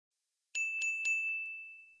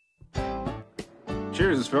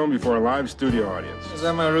Cheers is filmed before a live studio audience. Is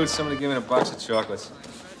that my route? Somebody give me a box of chocolates.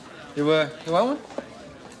 You want one?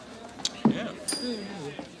 Yeah.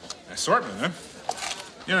 Assortment, huh?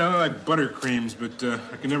 You know, like buttercreams, but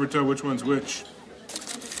I can never tell which one's which.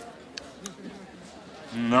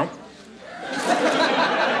 No. Not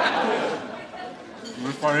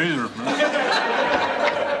fun either.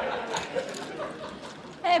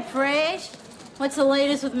 Hey, Frasier. What's the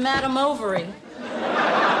latest with Madame Ovary?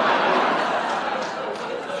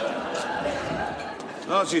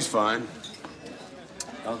 Oh, she's fine.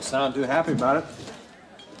 Don't sound too happy about it.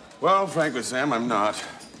 Well, frankly, Sam, I'm not.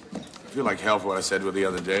 I feel like hell for what I said to her the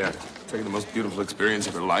other day. I've taken the most beautiful experience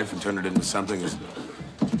of her life and turned it into something as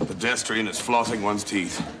pedestrian as flossing one's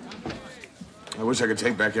teeth. I wish I could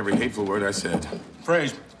take back every hateful word I said.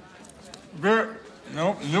 Frasier.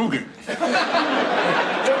 Nougat.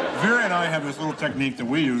 Vera and I have this little technique that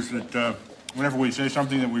we use that whenever we say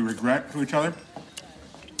something that we regret to each other,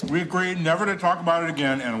 we agree never to talk about it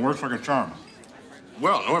again, and it works like a charm.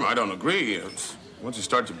 Well, Norm, I don't agree. Once you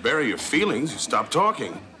start to bury your feelings, you stop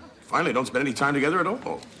talking. Finally, don't spend any time together at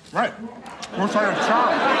all. Right. Works like a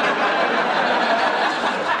charm.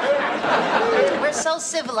 We're so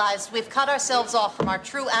civilized, we've cut ourselves off from our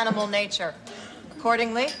true animal nature.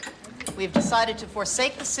 Accordingly, we've decided to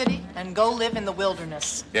forsake the city and go live in the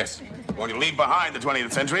wilderness. Yes. I'm going to leave behind the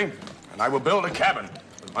 20th century, and I will build a cabin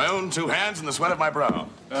with my own 2 hands and the sweat of my brow.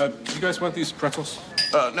 You guys want these pretzels?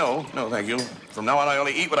 No, thank you. From now on, I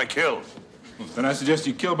only eat what I kill. Then I suggest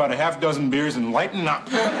you kill about a half dozen beers and lighten up.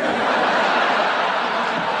 Well,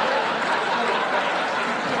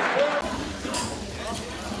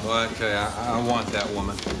 I tell you, I want that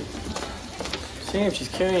woman. Sam, she's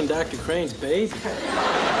carrying Dr. Crane's baby.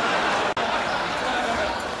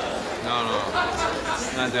 No,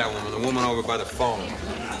 not that woman. The woman over by the phone.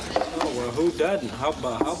 Oh, well, who doesn't? How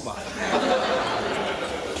about it?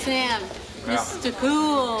 Sam, Mr.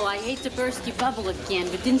 Cool, I hate to burst your bubble again,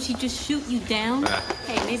 but didn't she just shoot you down?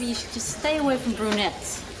 Hey, maybe you should just stay away from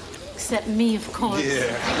brunettes. Except me, of course.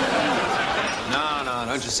 Yeah. No,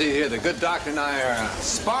 don't you see here? The good doctor and I are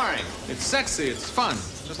sparring. It's sexy, it's fun.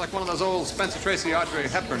 Just like one of those old Spencer Tracy, Audrey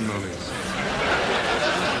Hepburn movies.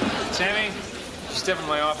 Sammy, step in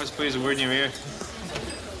my office, please, a word in your ear.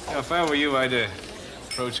 You know, if I were you, I'd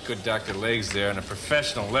approach good Dr. Legs there on a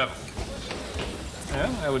professional level. Well,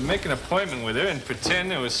 I would make an appointment with her and pretend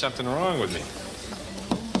there was something wrong with me.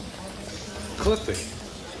 Cliffy,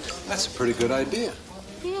 that's a pretty good idea.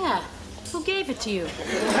 Yeah. Who gave it to you?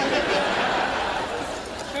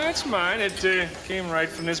 That's mine. It came right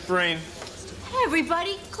from this brain. Hey,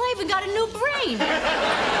 everybody. Clavin got a new brain.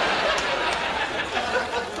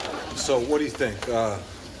 So, what do you think?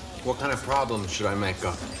 What kind of problem should I make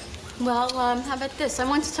up? Well, how about this? I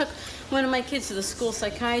once took one of my kids to the school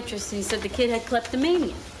psychiatrist, and he said the kid had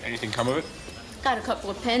kleptomania. Anything come of it? Got a couple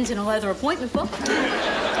of pens and a leather appointment book.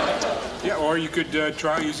 Yeah, or you could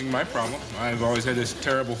try using my problem. I've always had this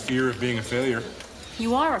terrible fear of being a failure.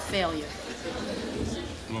 You are a failure.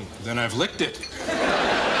 Well, then I've licked it. Come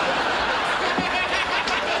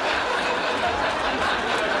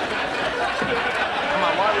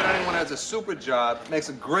on, why would anyone who has a super job, makes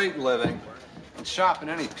a great living, and shop in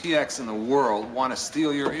any PX in the world want to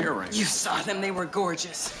steal your earrings? You saw them. They were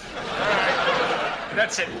gorgeous. All right.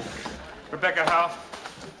 That's it. Rebecca Howe,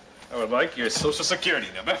 I would like your social security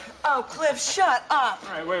number. Oh, Cliff, shut up.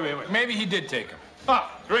 All right, wait. Maybe he did take him. Oh,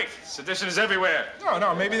 great. Sedition is everywhere.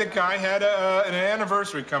 No, maybe the guy had an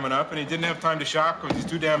anniversary coming up and he didn't have time to shop because he's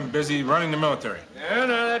too damn busy running the military. No,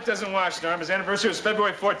 that doesn't wash, Norm. His anniversary was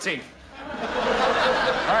February 14th.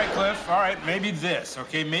 All right, Cliff, all right, maybe this,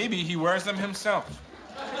 okay? Maybe he wears them himself.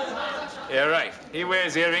 Yeah, right. He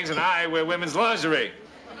wears earrings and I wear women's lingerie.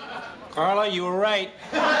 Carla, you were right.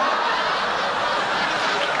 Probably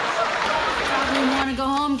want to go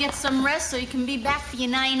home, get some rest, so you can be back for your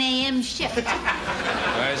 9 a.m. shift.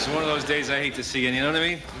 It's one of those days I hate to see, you know what I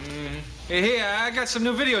mean? Hey, I got some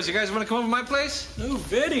new videos. You guys want to come over to my place? New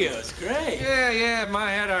videos, great. Yeah.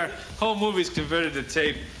 I had our whole movies converted to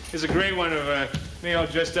tape. There's a great one of me all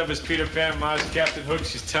dressed up as Peter Pan, Ma's Captain Hook.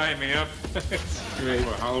 She's tying me up. It's great.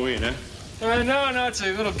 For Halloween, huh? No, it's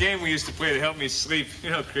a little game we used to play to help me sleep. You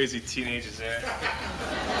know, crazy teenagers there.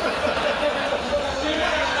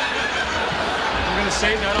 I'm gonna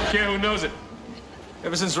say it, and I don't care who knows it.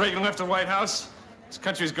 Ever since Reagan left the White House, this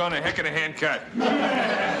country's gone a heck of a handcut.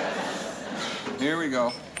 Here we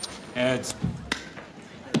go. Heads.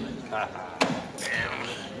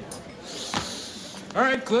 All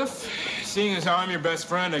right, Cliff. Seeing as how I'm your best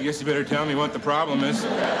friend, I guess you better tell me what the problem is.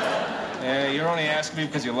 Yeah, you're only asking me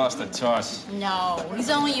because you lost the toss. No, he's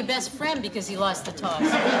only your best friend because he lost the toss.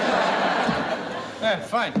 Yeah,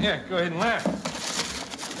 fine. Yeah, go ahead and laugh.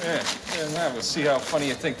 Yeah, now we'll see how funny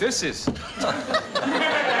you think this is.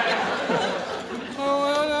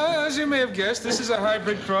 Well, as you may have guessed, this is a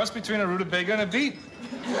hybrid cross between a rutabaga and a beet.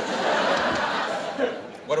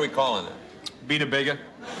 What are we calling it? Beat-a-baga.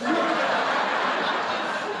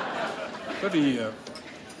 Cliffy,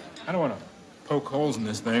 I don't want to poke holes in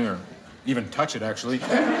this thing or even touch it, actually.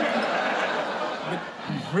 But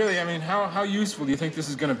really, I mean, how useful do you think this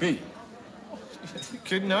is going to be?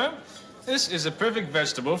 Kid, no. This is a perfect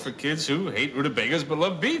vegetable for kids who hate rutabagas but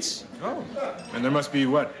love beets. Oh. And there must be,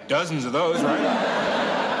 what, dozens of those,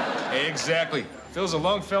 right? Exactly. Fills a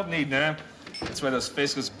long-felt need now. That's why those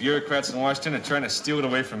faceless bureaucrats in Washington are trying to steal it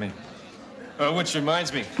away from me. Which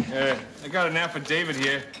reminds me, I got an affidavit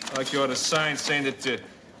here I'd like you ought to sign saying that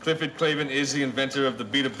Clifford Clavin is the inventor of the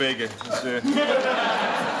beat-a-baga.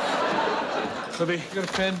 Cliffy, you got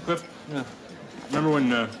a pen? Cliff? Yeah. Remember when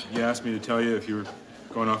you asked me to tell you if you were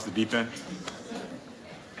going off the deep end?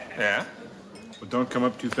 Yeah? Well, don't come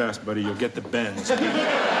up too fast, buddy. You'll get the bends. You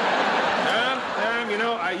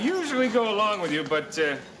know, I usually go along with you, but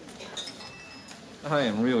I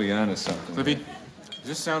am really onto something. Cliffy, does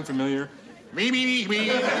this sound familiar? Woody,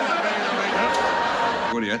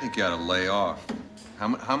 I think you ought to lay off.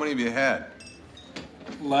 How many have you had?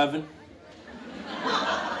 11.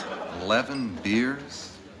 11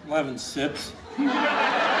 beers? 11 sips.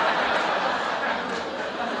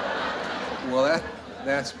 Well,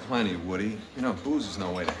 that's plenty, Woody. You know, booze is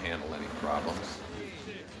no way to handle any problems.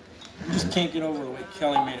 I just can't get over the way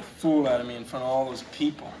Kelly made a fool out of me in front of all those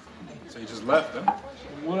people. So you just left them?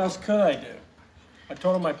 What else could I do? I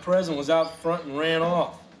told him my present was out front and ran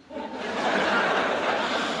off.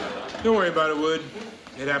 Don't worry about it, Wood.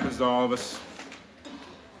 It happens to all of us.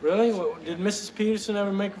 Really? Did Mrs. Peterson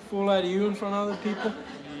ever make a fool out of you in front of other people?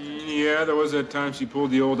 Yeah, there was that time she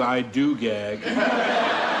pulled the old I do gag.